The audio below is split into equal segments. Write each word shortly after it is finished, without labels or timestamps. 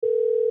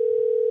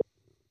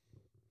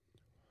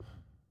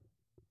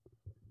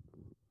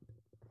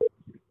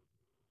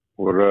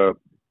What up?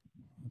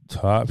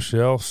 Top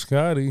shelf,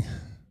 Scotty.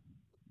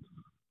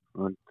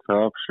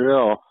 Top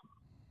shelf.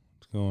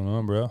 What's going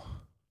on, bro?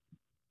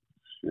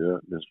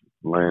 Shit, just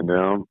laying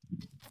down.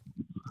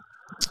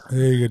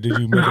 Hey, did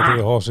you make it to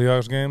the whole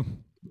Seahawks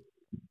game?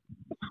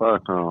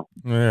 Fuck no.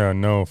 Yeah,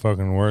 no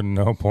fucking word,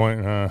 no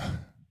point, huh?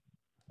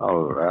 I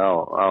was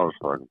out. I was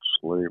fucking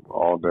asleep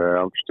all day.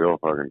 I'm still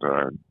fucking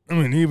tired. I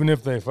mean, even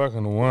if they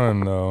fucking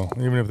won, though,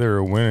 even if they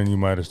were winning, you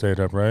might have stayed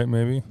up, right?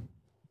 Maybe?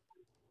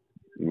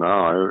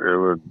 No,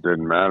 it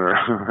didn't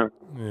matter.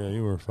 Yeah,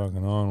 you were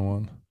fucking on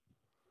one.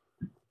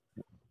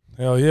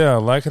 Hell yeah,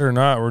 like it or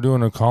not, we're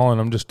doing a call-in.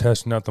 I'm just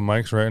testing out the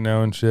mics right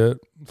now and shit.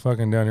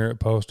 Fucking down here at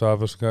post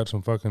office, got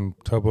some fucking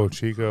Topo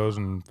Chicos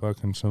and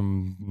fucking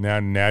some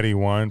natty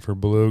wine for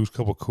Blues, a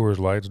couple Coors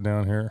Lights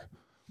down here.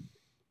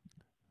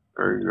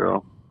 There you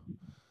go.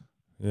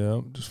 Yeah,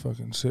 just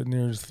fucking sitting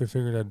here. Just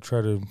figured I'd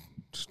try to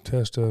just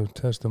test the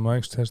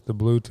mics, test the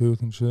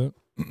Bluetooth and shit,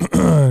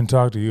 and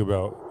talk to you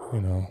about,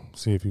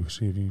 see if you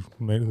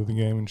made it through the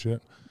game and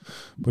shit.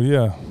 But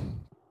yeah,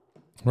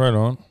 right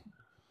on.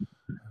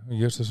 I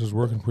guess this is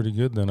working pretty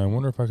good then. I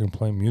wonder if I can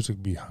play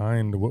music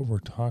behind what we're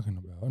talking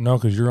about. No,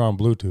 because you're on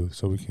Bluetooth,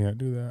 so we can't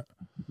do that.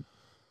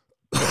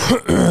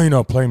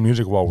 Play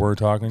music while we're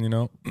talking,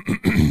 Play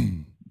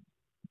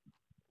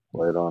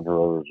it on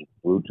whoever's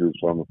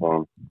Bluetooth's on the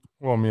phone.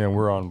 Well, me and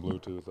we're on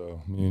Bluetooth,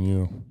 though. Me and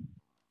you.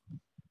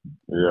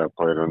 Yeah,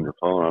 play it on your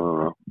phone. I don't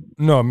know.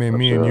 No, I mean,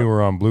 me and you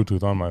were on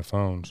Bluetooth on my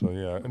phone, so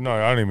yeah. No,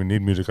 I don't even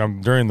need music.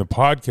 During the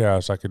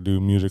podcast, I could do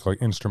music like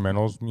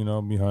instrumentals,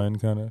 behind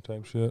kind of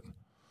type shit.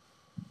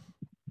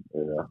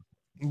 Yeah.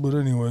 But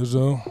anyways,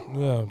 though,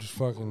 yeah, just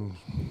fucking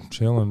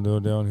chilling, though,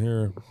 down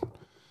here.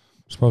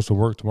 Supposed to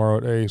work tomorrow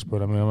at Ace,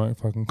 but I might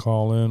fucking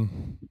call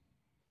in.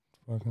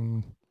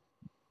 Actually,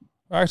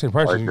 I should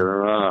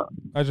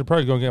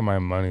probably go get my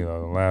money, though.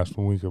 The last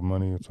week of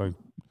money, it's like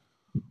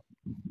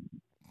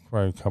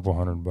probably a couple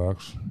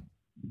 $100.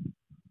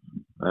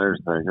 I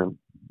was thinking.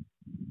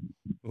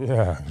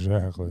 Yeah,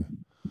 exactly.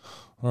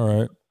 All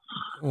right.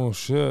 Well,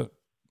 shit.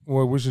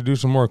 Well, we should do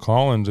some more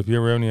call-ins if you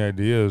ever have any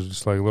ideas.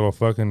 Just like little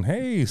fucking,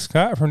 hey,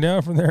 Scott from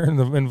down from there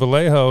in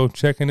Vallejo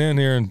checking in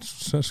here and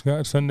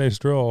Scott Sunday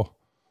Stroll.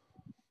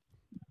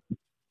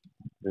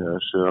 Yeah,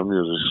 shit, I'm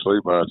usually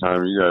asleep by the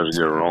time you guys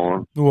get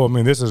rolling. Well, I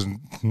mean, this is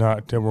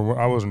not, I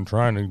wasn't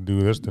trying to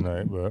do this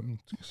tonight, but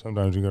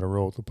sometimes you got to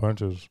roll with the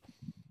punches.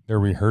 They're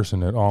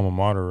rehearsing at Alma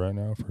Mater right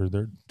now for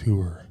their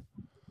tour.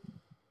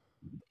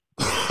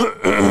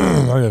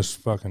 I just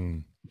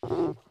fucking...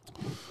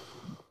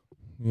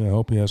 Yeah, I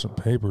hope he has some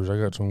papers. I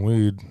got some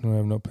weed. I don't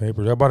have no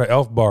papers. I bought an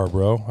Elf bar,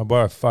 bro.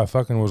 I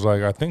fucking was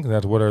like, I think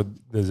that's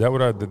that's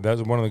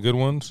one of the good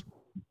ones?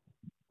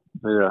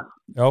 Yeah.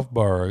 Elf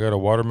bar. I got a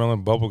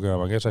watermelon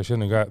bubblegum. I guess I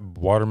shouldn't have got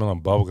watermelon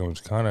bubblegum. It's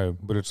kind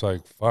of, but it's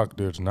like, fuck,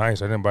 dude, it's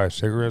nice. I didn't buy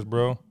cigarettes,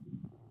 bro.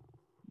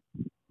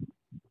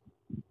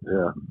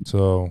 Yeah.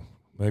 So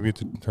maybe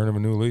it's a turn of a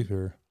new leaf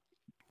here.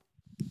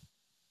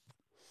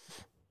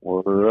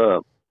 Order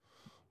up.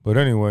 But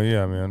anyway,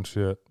 yeah, man,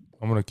 shit.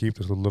 I'm going to keep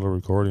this little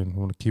recording. I'm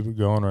going to keep it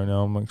going right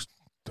now. I'm going to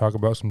talk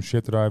about some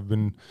shit that I've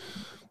been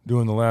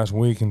doing the last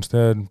week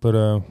instead. But,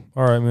 all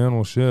right, man.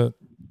 Well, shit.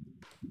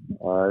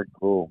 All right,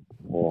 cool.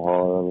 We'll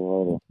holler at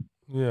you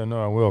later. Yeah,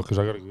 no, I will, because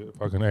I got to get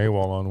fucking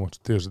AWOL on. What's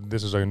this?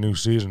 This is a new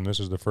season. This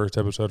is the first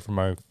episode for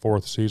my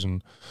 4th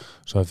season.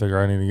 So I figure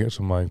I need to get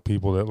some, like,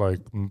 people that, like,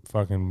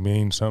 fucking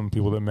mean something,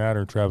 people that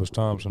matter. Travis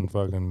Thompson,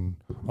 fucking,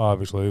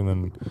 obviously. And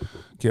then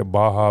get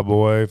Baja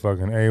Boy,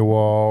 fucking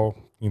AWOL.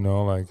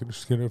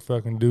 Just get a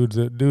fucking dudes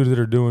that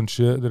are doing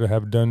shit, that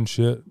have done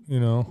shit,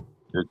 Get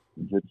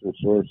your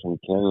shorts and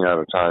Kenny out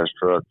of Ty's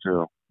truck,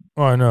 too.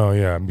 Oh, I know,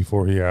 yeah,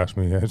 before he asked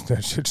me if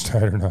that shit's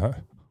tight or not.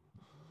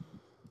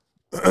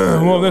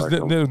 Well,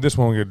 this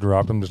won't get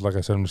dropped. I'm just, like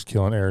I said, I'm just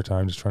killing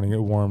airtime, just trying to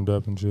get warmed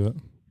up and shit.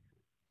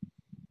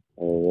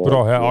 But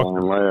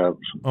layups.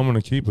 I'm going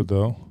to keep it,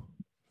 though.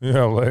 Yeah,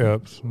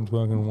 layups. I'm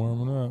fucking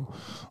warming up.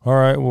 All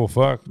right, well,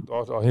 fuck.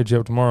 I'll hit you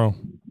up tomorrow.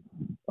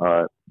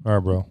 All right,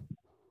 bro.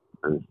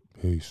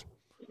 Peace.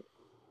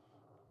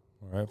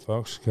 All right,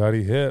 folks.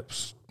 Scotty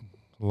Hips,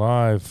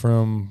 live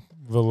from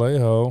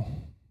Vallejo,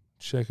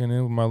 checking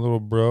in with my little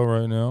bro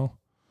right now.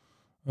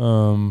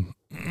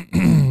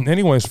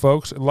 Anyways,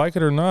 folks, like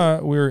it or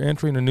not, we're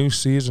entering a new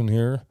season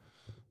here.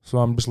 So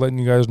I'm just letting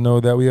you guys know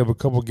that we have a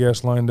couple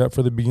guests lined up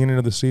for the beginning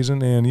of the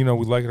season. And, we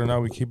like it or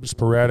not, we keep it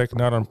sporadic,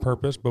 not on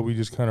purpose, but we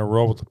just kind of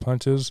roll with the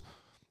punches.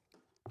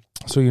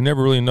 So you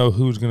never really know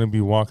who's going to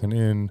be walking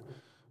in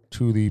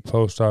to the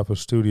post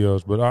office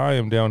studios, but I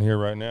am down here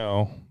right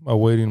now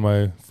awaiting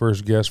my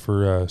first guest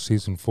for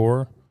season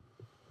 4.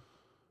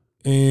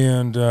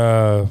 And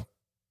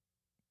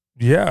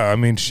yeah, I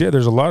mean, shit,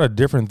 there's a lot of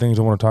different things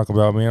I want to talk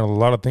about, man. A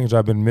lot of things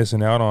I've been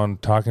missing out on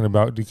talking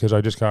about because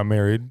I just got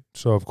married.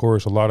 So of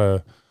course, a lot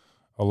of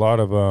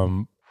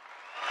oh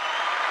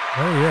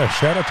yeah,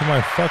 shout out to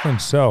my fucking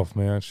self,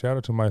 man. Shout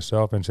out to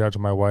myself and shout out to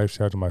my wife,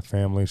 shout out to my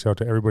family, shout out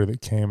to everybody that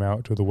came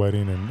out to the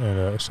wedding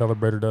and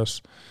celebrated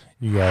us.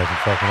 You guys are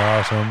fucking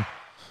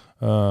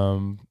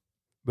awesome.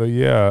 But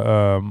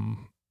yeah,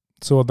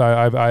 So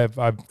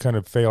I've kind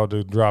of failed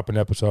to drop an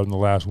episode in the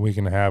last week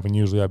and a half, and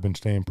usually I've been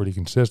staying pretty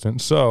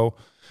consistent. So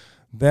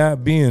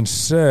that being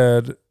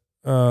said,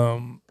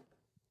 there's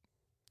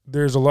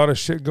a lot of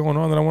shit going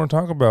on that I want to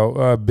talk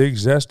about. Big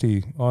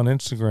Zesty on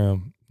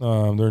Instagram.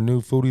 Their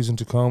new foodies in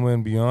Tacoma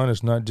and beyond.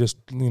 It's not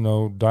just,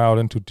 dialed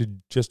into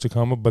just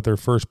Tacoma, but their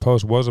first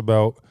post was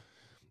about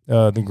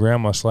the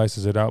grandma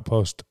slices at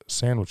Outpost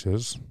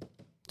sandwiches.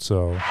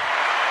 So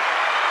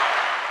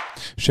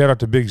shout out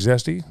to Big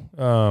Zesty.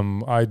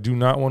 I do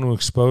not want to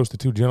expose the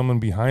two gentlemen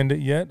behind it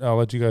yet. I'll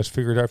let you guys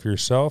figure it out for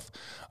yourself.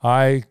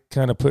 I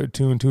kind of put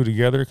two and two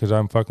together because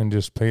I'm fucking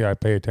I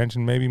pay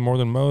attention maybe more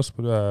than most,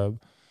 but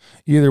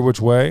either which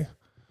way.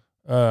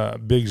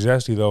 Big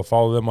Zesty, though,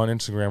 follow them on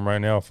Instagram right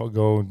now.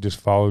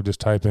 Just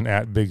type in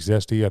at Big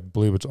Zesty. I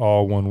believe it's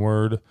all one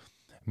word.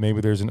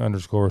 Maybe there's an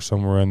underscore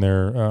somewhere in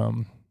there.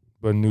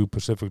 But new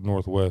Pacific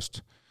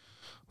Northwest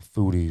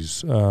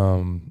foodies.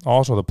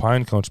 Also, the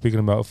Pine Cone, speaking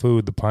about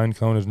food, the Pine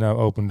Cone is now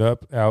opened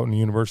up out in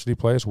University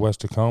Place, West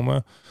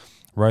Tacoma,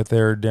 right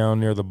there down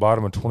near the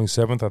bottom of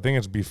 27th. I think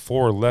it's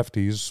before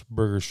Lefty's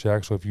Burger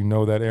Shack. So if you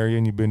know that area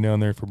and you've been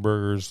down there for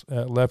burgers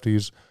at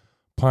Lefty's,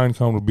 Pine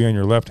Cone will be on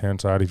your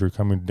left-hand side if you're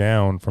coming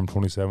down from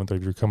 27th, or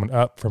if you're coming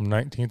up from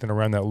 19th and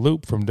around that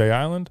loop from Day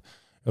Island,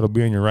 it'll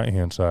be on your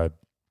right-hand side.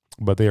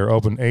 But they are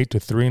open 8 to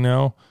 3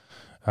 now.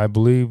 I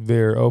believe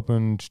they're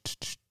open.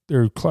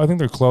 I think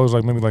they're closed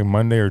maybe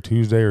Monday or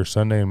Tuesday or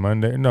Sunday and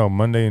Monday. No,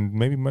 Monday and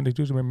maybe Monday,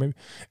 Tuesday,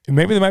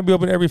 maybe they might be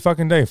open every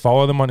fucking day.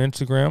 Follow them on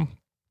Instagram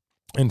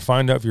and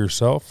find out for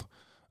yourself.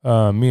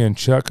 Me and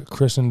Chuck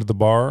christened the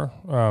bar.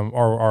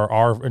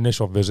 Our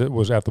initial visit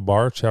was at the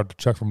bar. Shout out to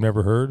Chuck from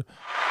Never Heard.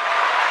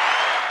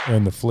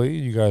 And the Flea,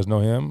 you guys know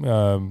him.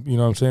 You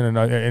know what I'm saying?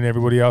 And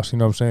everybody else, you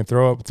know what I'm saying?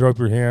 Throw up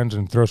your hands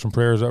and throw some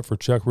prayers up for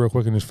Chuck real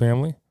quick and his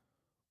family.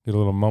 Get a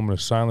little moment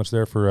of silence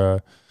there for,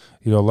 a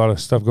lot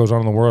of stuff goes on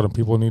in the world and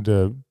people need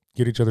to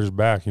get each other's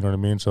back, you know what I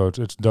mean? So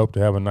it's dope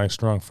to have a nice,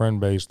 strong friend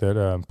base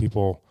that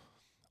people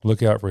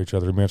look out for each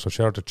other, man. So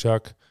shout out to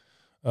Chuck.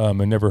 And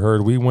Never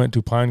Heard. We went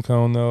to Pine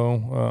Cone,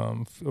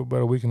 though,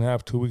 about a week and a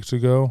half, 2 weeks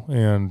ago,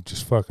 and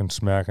just fucking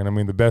smacking. I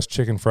mean, the best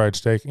chicken fried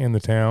steak in the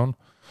town.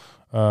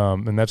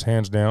 And that's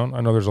hands down.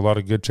 I know there's a lot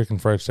of good chicken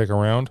fried steak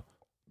around,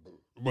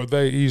 but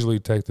they easily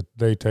take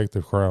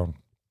the crown,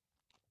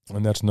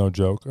 and that's no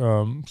joke.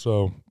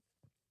 So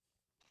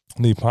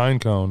the Pine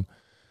Cone,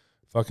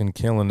 fucking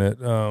killing it.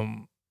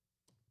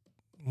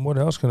 What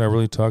else can I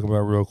really talk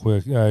about real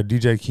quick?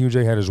 DJ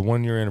QJ had his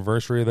 1 year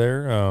anniversary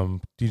there.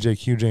 DJ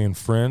QJ and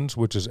Friends,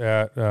 which is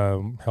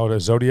held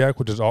at Zodiac,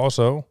 which is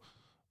also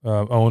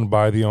owned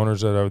by the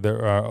owners that are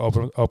there,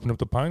 open up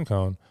the Pine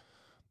Cone.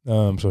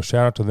 So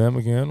shout out to them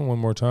again one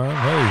more time.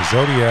 Hey,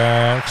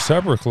 Zodiac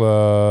Supper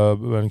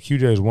Club. And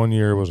QJ's 1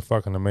 year was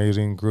fucking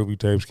amazing. Groovy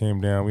Tapes came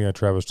down. We had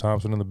Travis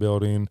Thompson in the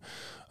building.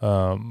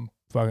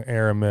 Fucking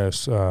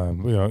Aramis.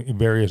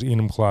 Various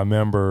Enumclaw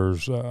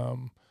members.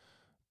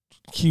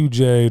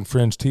 QJ and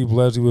Friends. T.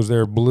 Leslie was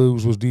there.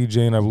 Blues was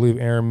DJing. I believe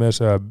Aramis.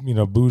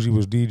 Bougie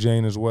was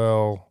DJing as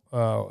well.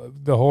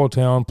 The whole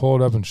town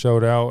pulled up and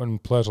showed out,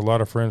 and plus a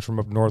lot of friends from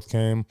up north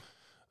came.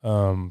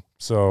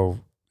 So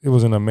it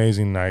was an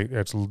amazing night.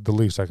 That's the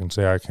least I can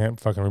say. I can't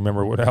fucking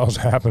remember what else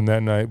happened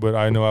that night, but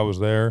I know I was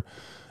there,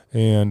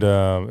 and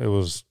it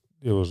was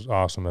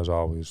awesome as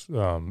always.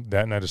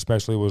 That night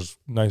especially was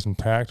nice and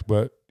packed,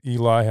 but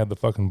Eli had the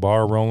fucking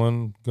bar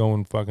rolling,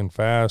 going fucking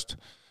fast,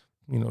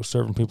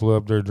 serving people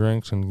up their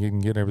drinks and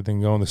getting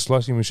everything going. The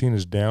slushy machine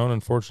is down,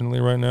 unfortunately,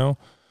 right now,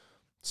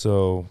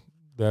 so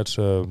that's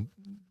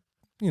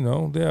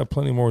they have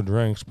plenty more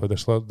drinks, but the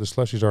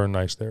slushies are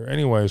nice there.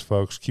 Anyways,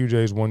 folks,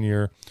 QJ's 1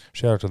 year.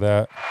 Shout out to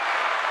that.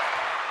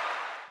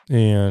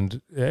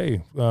 And,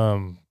 hey, let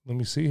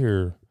me see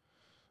here.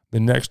 The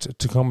next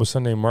Tacoma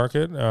Sunday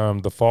Market,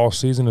 the fall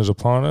season is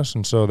upon us,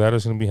 and so that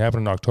is going to be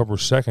happening October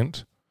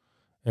 2nd,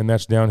 and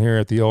that's down here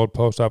at the old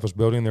post office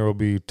building. There will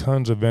be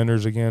tons of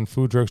vendors again,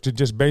 food trucks,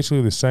 just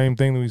basically the same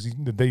thing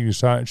that you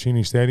saw at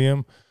Cheney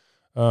Stadium.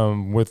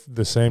 With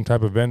the same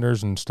type of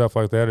vendors and stuff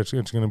like that. It's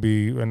going to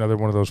be another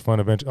one of those fun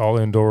events, all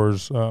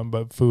indoors,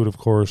 but food, of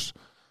course.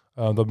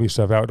 There'll be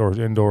stuff outdoors,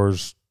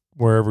 indoors,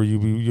 wherever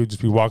you'll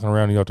just be walking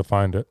around and you have to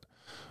find it.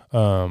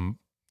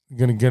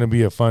 Gonna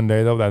be a fun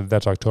day, though.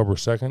 That's October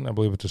 2nd. I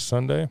believe it's a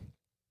Sunday.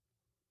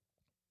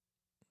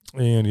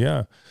 And,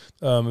 yeah,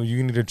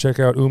 you need to check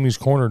out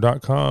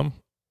umiscorner.com.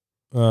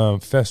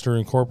 Fester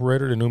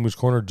Incorporated and Umi's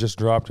Corner just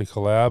dropped a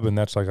collab, and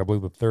that's I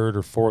believe the third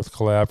or fourth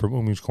collab from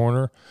Umi's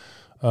Corner.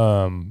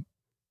 2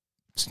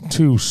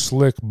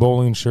 slick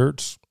bowling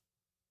shirts.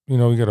 We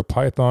got a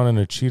python and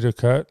a cheetah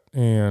cut,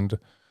 and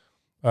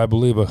I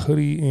believe a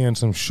hoodie and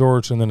some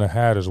shorts, and then a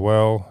hat as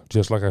well.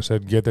 Just like I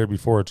said, get there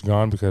before it's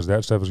gone because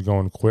that stuff is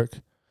going quick.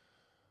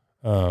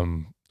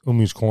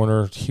 Umi's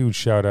Corner, huge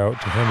shout out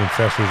to him and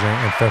Fester's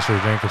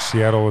Inc. of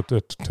Seattle with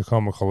the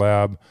Tacoma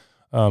collab.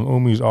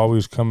 Umi's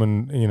always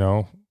coming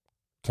out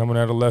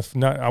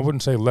of I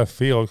wouldn't say left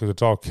field because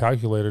it's all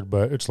calculated,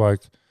 but it's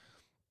like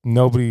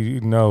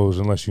nobody knows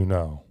unless you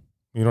know.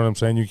 You know what I'm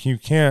saying? You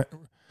can't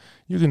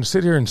you can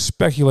sit here and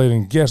speculate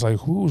and guess, like,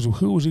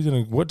 what's he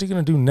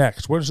gonna do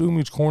next? What is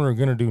Umi's Corner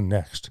gonna do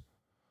next?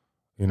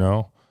 You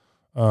know?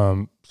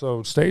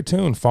 So stay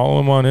tuned. Follow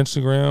him on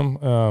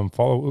Instagram.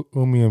 Follow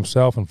Umi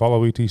himself and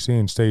follow ETC,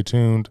 and stay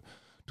tuned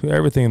to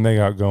everything they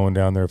got going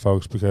down there,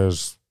 folks,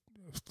 because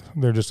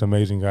they're just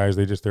amazing guys.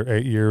 They're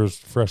 8 years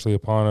freshly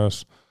upon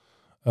us.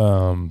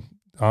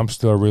 I'm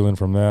still reeling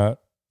from that.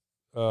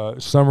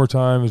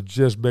 Summertime is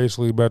just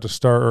basically about to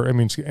start,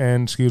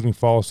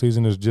 fall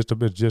season is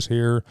just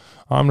here.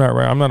 I'm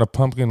not a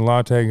pumpkin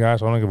latte guy,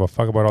 so I don't give a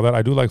fuck about all that.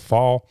 I do like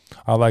fall.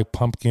 I like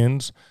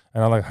pumpkins,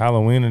 and I like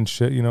Halloween and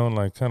shit, you know, and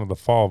like kind of the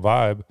fall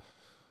vibe.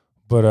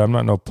 But I'm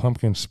not no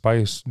pumpkin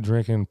spice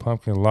drinking,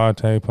 pumpkin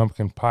latte,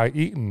 pumpkin pie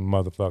eating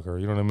motherfucker.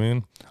 You know what I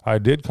mean? I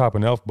did cop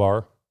an Elf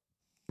bar,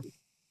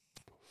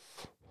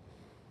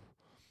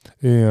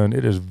 and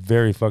it is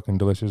very fucking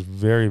delicious,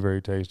 very,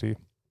 very tasty.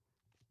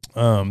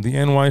 The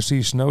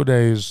NYC snow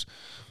days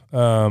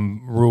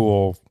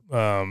rule,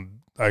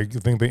 I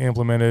think they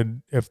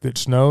implemented, if it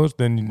snows,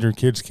 then your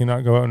kids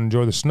cannot go out and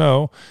enjoy the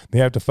snow. They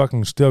have to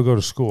fucking still go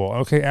to school.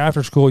 Okay,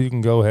 after school you can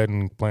go ahead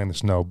and play in the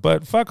snow,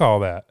 but fuck all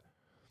that.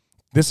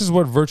 This is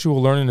what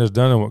virtual learning has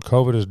done, and what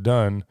COVID has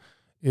done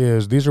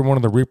is these are one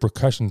of the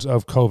repercussions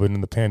of COVID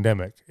and the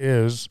pandemic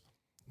is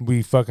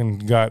we fucking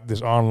got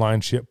this online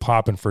shit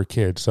popping for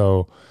kids.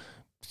 So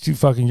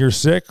you're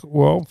sick?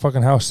 Well,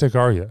 fucking how sick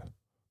are you?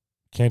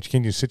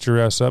 Can you sit your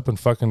ass up and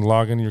fucking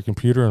log into your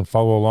computer and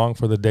follow along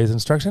for the day's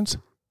instructions?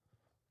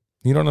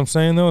 You know what I'm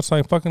saying, though? It's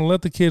like fucking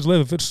let the kids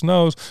live. If it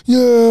snows,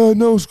 yeah,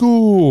 no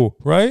school,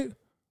 right?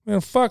 Man,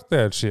 fuck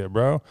that shit,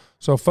 bro.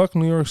 So fuck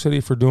New York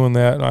City for doing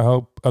that, and I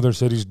hope other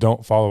cities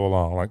don't follow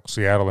along, like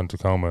Seattle and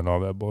Tacoma and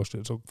all that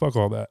bullshit. So fuck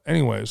all that.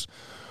 Anyways,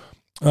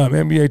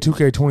 NBA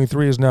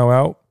 2K23 is now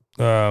out.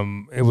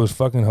 It was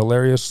fucking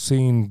hilarious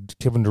seeing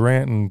Kevin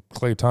Durant and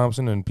Klay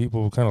Thompson and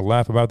people kind of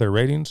laugh about their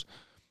ratings.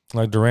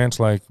 Like Durant's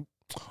like,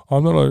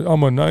 I'm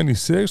a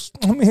 96.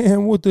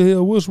 Man, what the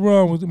hell? What's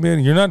wrong with it, man?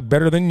 You're not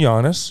better than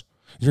Giannis.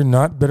 You're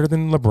not better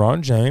than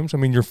LeBron James. I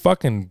mean, you're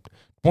fucking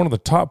one of the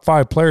top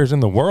 5 players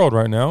in the world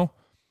right now.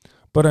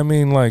 But I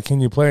mean, like, can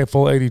you play a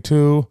full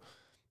 82?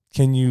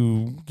 Can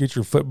you get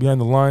your foot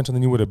behind the line so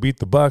then you would have beat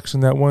the Bucks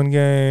in that one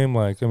game?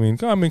 Like, I mean,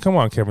 come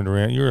on, Kevin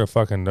Durant. You're a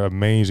fucking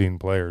amazing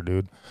player,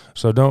 dude.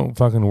 So don't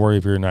fucking worry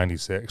if you're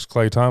 96.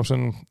 Klay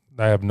Thompson,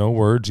 I have no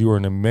words. You are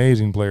an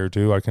amazing player,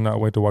 too. I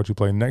cannot wait to watch you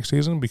play next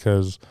season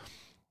because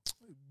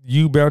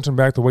you bouncing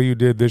back the way you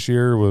did this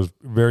year was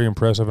very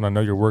impressive, and I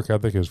know your work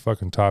ethic is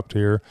fucking top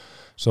tier.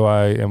 So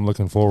I am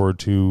looking forward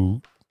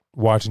to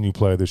watching you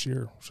play this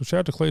year. So shout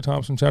out to Klay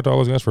Thompson. Shout out to all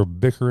those guys for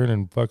bickering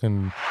and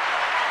fucking...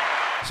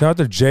 Shout out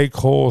to J.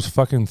 Cole's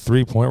fucking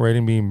 3-point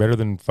rating being better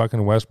than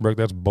fucking Westbrook.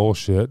 That's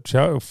bullshit.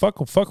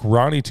 Fuck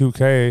Ronnie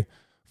 2K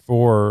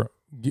for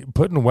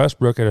putting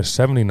Westbrook at a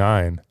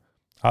 79.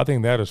 I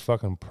think that is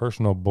fucking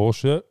personal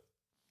bullshit.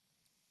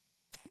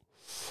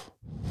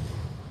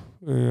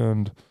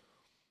 And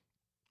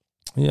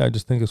yeah, I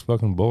just think it's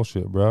fucking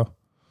bullshit, bro.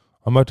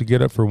 I'm about to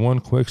get up for one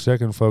quick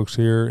second, folks,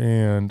 here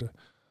and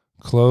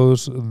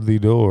close the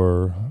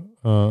door.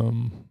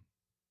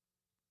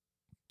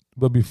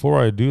 But before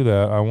I do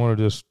that, I want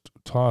to just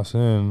toss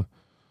in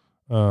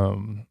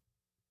a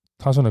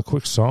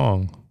quick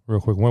song real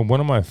quick. One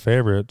of my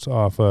favorites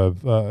off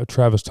of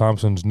Travis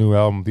Thompson's new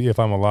album, the If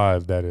I'm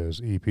Alive, that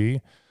is, EP.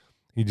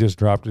 He just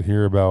dropped it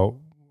here about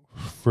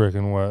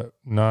freaking,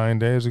 9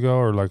 days ago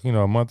or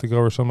a month ago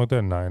or something like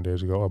that. 9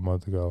 days ago, a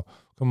month ago.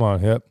 Come on,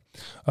 Hip.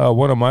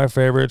 One of my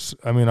favorites,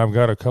 I mean, I've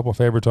got a couple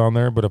favorites on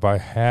there, but if I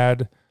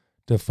had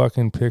to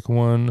fucking pick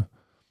one,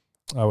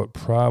 I would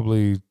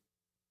probably...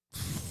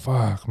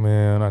 Fuck,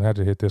 man. I'd have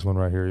to hit this one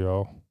right here,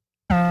 y'all.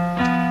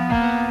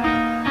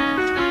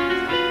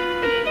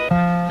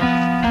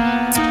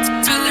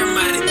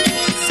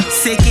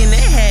 Sick in the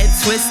head,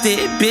 twisted.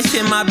 Bitch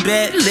in my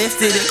bed,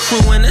 lifted.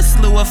 Accruing a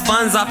slew of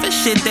funds off of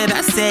shit that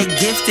I said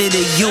gifted to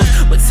you.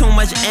 With too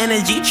much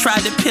energy,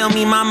 tried to pill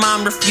me, my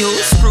mom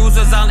refused. Screws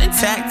was all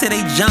intact till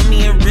they jumped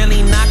me and really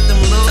knocked them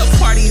loose. The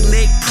party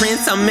lick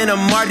Prince, I'm in a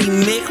Marty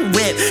Mick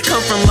whip. Come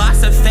from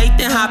loss of faith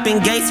and hopping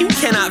gates, you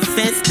cannot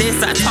fence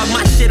this. I talk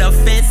my shit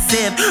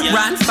offensive,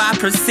 riding 5%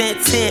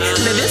 tint.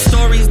 Living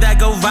stories that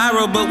go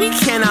viral, but we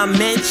cannot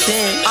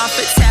mention. Off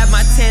a tab,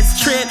 my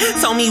 10th trip,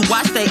 told me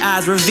watch they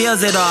eyes,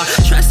 reveals it all.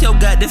 Trust your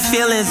gut, the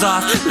feelings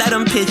off. Let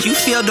them pitch, you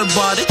feel the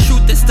ball. The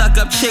truth is stuck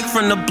up chick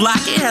from the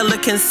block, it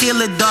hella conceal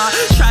it, dog.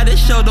 Try to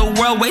show the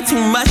world way too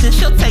much and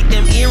she'll take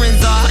them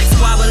earrings off. Like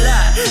squabble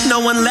up,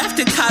 no one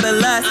left to coddle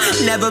us.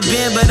 Never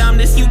been, but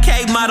I'm this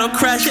UK model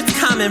crush. It's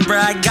common,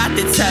 bruh, I got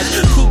the touch.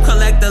 Who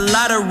collect a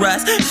lot of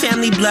rust?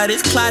 Family blood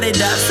is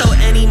clotted up, so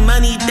any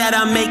money that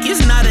I make is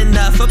not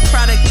enough. A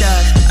product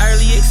of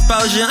early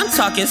exposure, I'm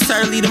talking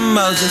surly to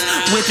Moses.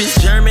 Whip is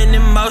German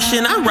in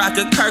motion, I rock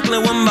a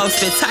Kirkland with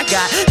most fits. I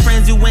got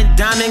friends who went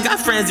diamond, got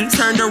friends who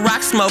turned to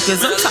rock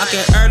smokers. I'm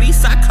talking early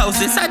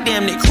psychosis, I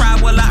damn near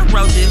cried while I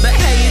wrote this. But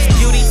hey, it's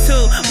beauty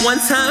too. One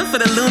time for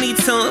the Looney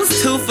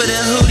Tunes, two for the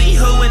hootie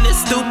hoo in the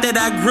stoop that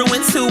I grew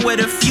into where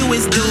the few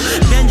is due.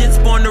 Vengeance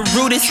violence, born to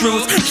root its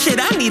roots. Shit,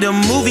 I need a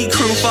movie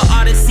crew for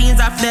all the scenes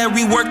I fled.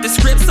 Rework the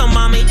script so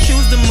mom ain't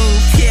choose to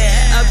move.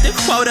 Yeah, up the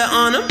quota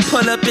on them.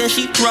 Pull up and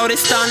she throw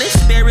this on it.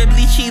 Spare it,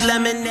 bleachy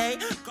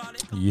lemonade.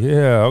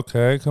 Yeah,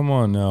 okay, come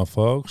on now,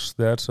 folks.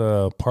 That's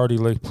Party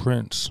Lake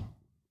Prince.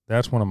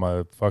 That's one of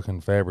my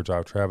fucking favorites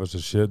off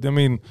Travis's shit. I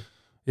mean,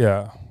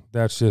 yeah,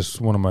 that's just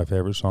one of my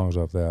favorite songs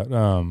off that.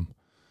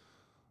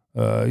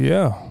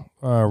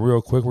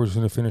 Real quick, we're just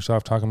going to finish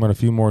off talking about a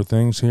few more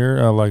things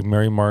here, like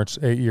Mary Mart's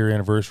 8-year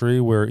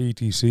anniversary, where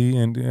ETC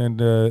and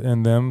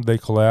them, they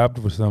collabed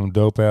with some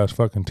dope-ass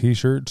fucking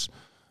T-shirts.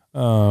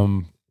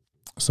 So,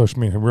 I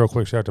mean, real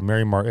quick, shout out to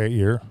Mary Mart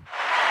 8-year.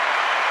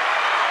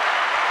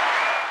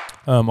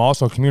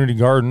 Also, Community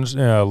Gardens,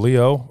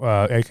 Leo,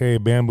 a.k.a.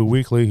 Bamboo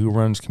Weekly, who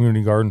runs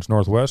Community Gardens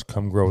Northwest,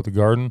 come grow at the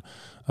garden.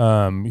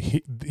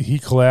 He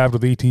collabed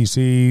with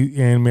ETC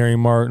and Mary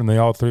Mart, and they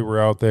all three were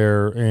out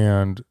there.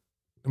 And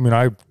I mean,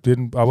 I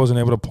wasn't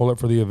able to pull it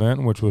for the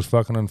event, which was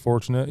fucking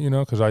unfortunate, you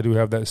know, because I do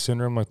have that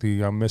syndrome, like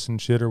the I'm missing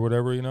shit or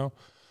whatever, you know.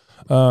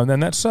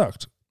 And that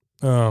sucked.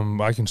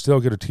 I can still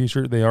get a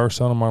T-shirt. They are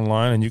selling them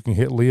online, and you can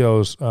hit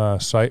Leo's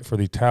site for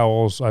the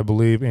towels, I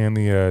believe, and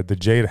the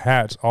Jade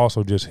hats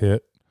also just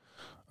hit.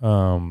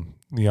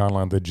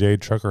 The Jade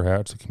trucker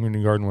hats, the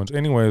community garden ones.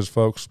 Anyways,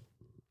 folks,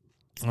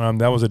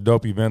 that was a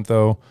dope event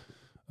though.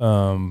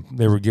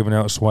 They were giving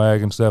out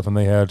swag and stuff, and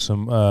they had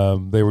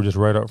some, they were just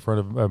right up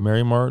front of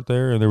Mary Mart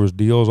there, and there was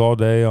deals all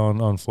day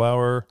on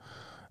flour,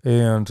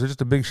 and so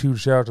just a big huge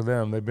shout out to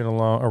them. They've been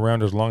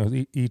around as long as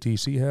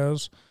ETC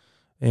has,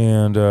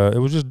 and it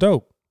was just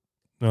dope.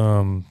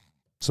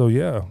 So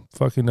yeah,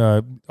 fucking,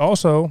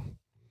 also,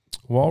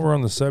 while we're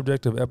on the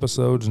subject of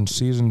episodes and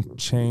season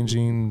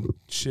changing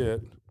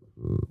shit,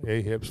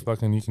 A-Hips,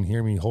 fucking, you can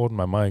hear me holding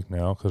my mic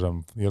now because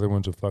the other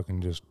ones are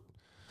fucking just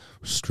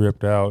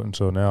stripped out, and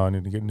so now I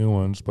need to get new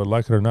ones. But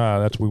like it or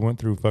not, we went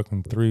through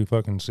fucking 3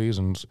 fucking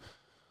seasons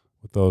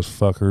with those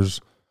fuckers.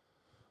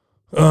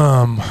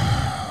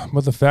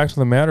 But the fact of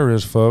the matter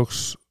is,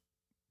 folks,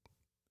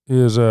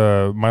 is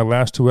my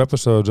last 2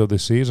 episodes of the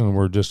season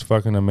were just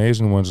fucking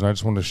amazing ones, and I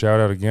just want to shout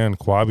out again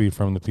Quabi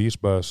from the Peace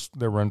Bus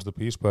that runs the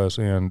Peace Bus,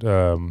 and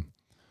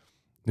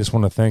just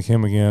want to thank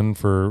him again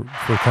for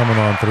coming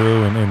on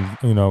through and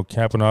you know,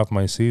 capping off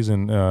my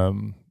season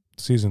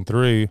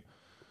 3.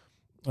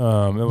 It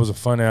was a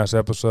fun ass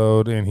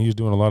episode, and he's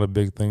doing a lot of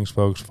big things,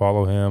 folks.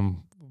 Follow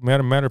him.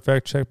 Matter of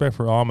fact, check back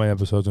for all my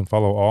episodes and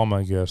follow all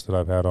my guests that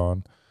I've had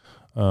on.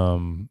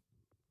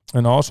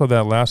 And also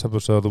that last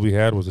episode that we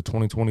had was the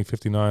 2020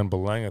 59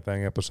 Belanga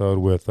Thing episode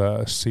with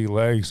C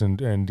Legs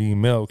and D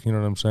Milk. You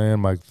know what I'm saying?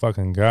 My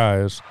fucking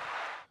guys.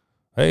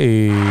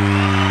 Hey,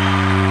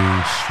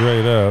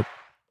 straight up.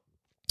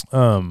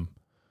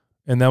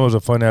 And that was a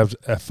fun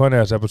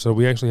ass episode.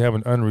 We actually have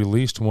an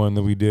unreleased one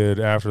that we did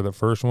after the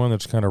first one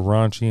that's kind of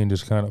raunchy and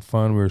just kind of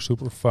fun. We were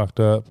super fucked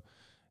up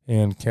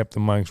and kept the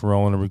mics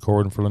rolling and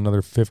recording for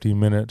another 50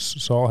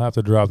 minutes. So I'll have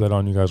to drop that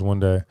on you guys one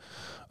day.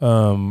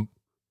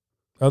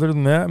 Other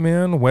than that,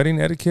 man, wedding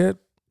etiquette.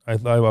 I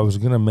thought I was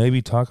going to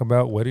maybe talk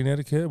about wedding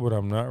etiquette, but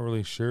I'm not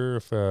really sure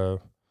if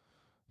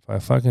I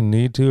fucking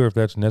need to or if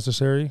that's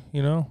necessary,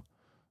 you know?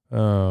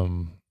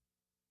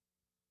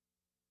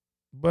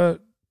 But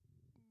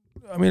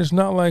I mean, it's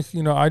not like,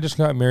 you know, I just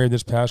got married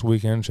this past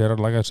weekend. Shout out,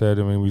 like I said,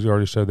 I mean, we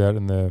already said that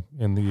in the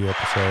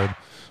episode.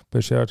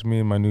 But shout out to me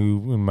and my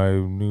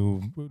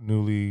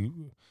newly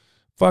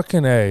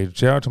fucking A.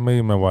 Shout out to me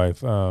and my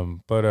wife.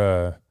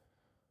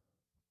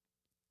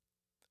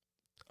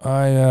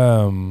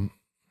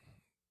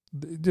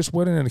 Just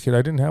wedding etiquette.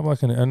 I didn't have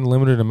like an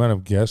unlimited amount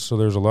of guests, so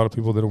there's a lot of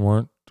people that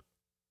weren't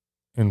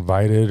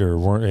invited or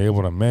weren't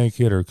able to make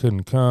it or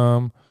couldn't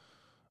come.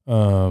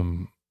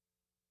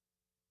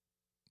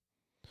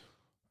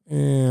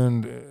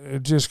 And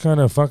it just kind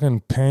of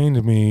fucking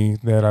pained me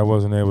that I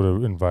wasn't able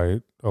to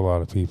invite a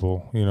lot of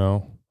people, you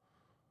know.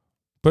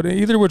 But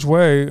either which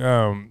way,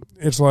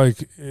 it's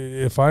like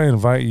if I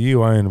invite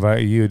you, I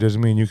invite you. It doesn't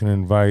mean you can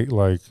invite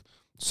like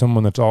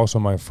someone that's also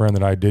my friend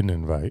that I didn't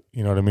invite.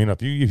 You know what I mean?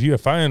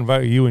 If I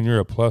invite you and you're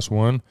a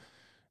 +1,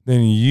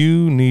 then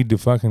you need to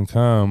fucking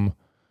come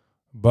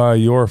by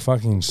your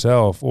fucking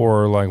self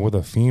or like with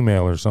a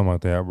female or something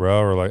like that,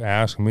 bro. Or like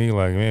ask me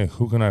like, man,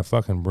 who can I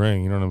fucking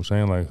bring? You know what I'm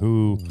saying? Like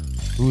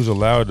who's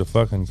allowed to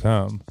fucking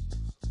come?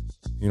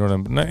 You know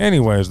what I'm.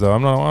 Anyways, though, I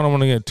don't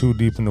want to get too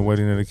deep into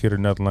wedding etiquette or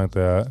nothing like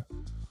that.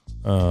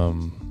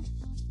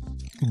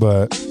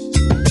 But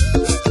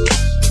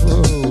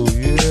oh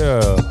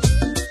yeah,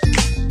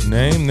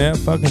 name that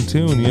fucking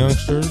tune,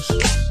 youngsters.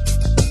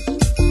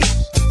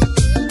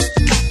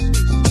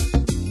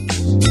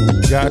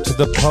 Got to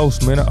the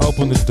post, man, I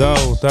opened the door.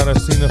 Thought I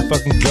seen a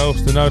fucking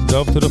ghost, and I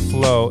dove to the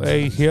floor.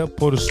 A-Hip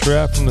pulled a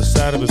strap from the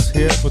side of his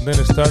hip, but then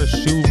it started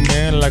shooting,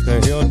 man, like a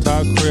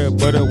hilltop crib.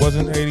 But it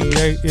wasn't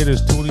 88, it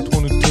is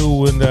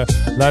 2022, and a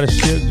lot of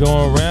shit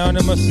going around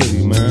in my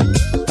city, man.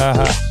 Ha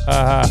ha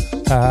ha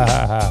ha ha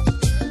ha ha.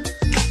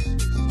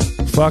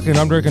 Fucking,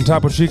 I'm drinking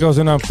Topo Chicos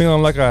and I'm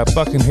feeling like a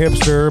fucking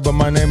hipster, but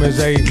my name is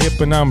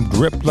A-Hip and I'm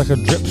dripped like a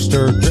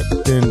dripster,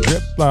 dripped and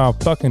drip. I'm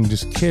fucking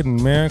just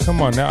kidding, man.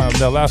 Come on now.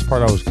 That last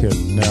part I was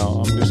kidding.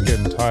 Now I'm just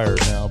getting tired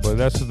now, but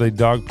that's the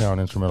Dog Pound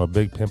instrumental,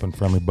 Big Pimpin'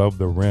 from Above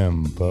the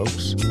Rim,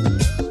 folks.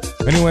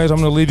 Anyways, I'm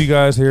going to leave you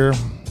guys here.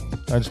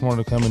 I just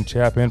wanted to come and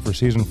chap in for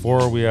season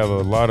 4. We have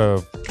a lot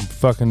of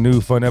fucking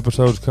new fun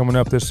episodes coming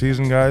up this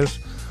season, guys.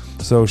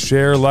 So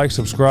share, like,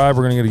 subscribe.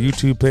 We're going to get a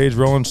YouTube page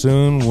rolling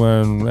soon.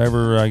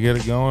 Whenever I get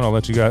it going, I'll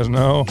let you guys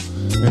know.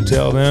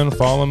 Until then,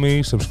 follow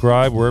me,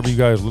 subscribe wherever you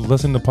guys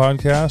listen to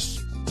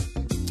podcasts.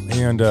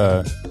 And,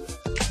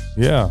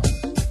 yeah,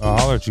 I'll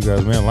holler at you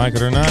guys, man, like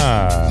it or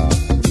not.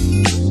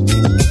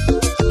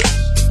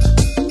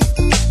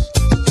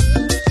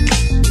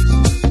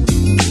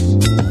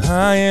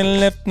 I ain't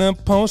left no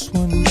post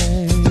one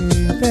day.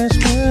 That's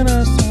when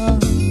I saw her.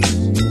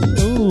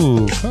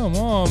 Ooh, come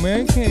on,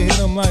 man. You can't hit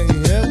them like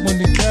that when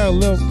they got a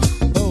little.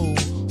 Oh,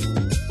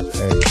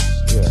 hey,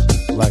 yeah,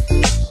 like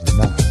it or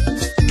not.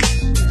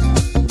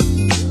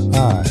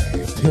 I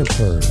pimp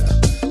her.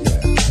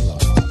 Yeah,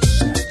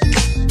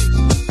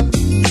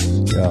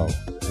 hello.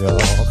 Yo,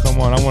 come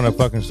on. I want to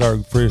fucking start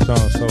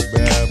freestyling so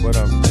bad, but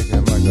I'm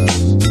thinking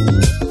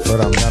but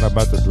I'm not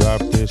about to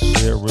drop this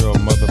shit real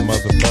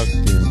motherfucking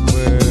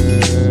quick.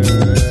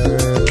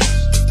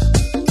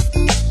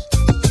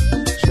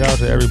 Shout out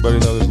to everybody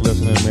that is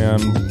listening, man.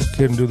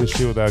 Couldn't do this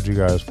shit without you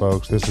guys,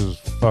 folks. This is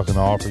fucking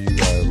all for you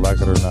guys,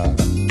 like it or not.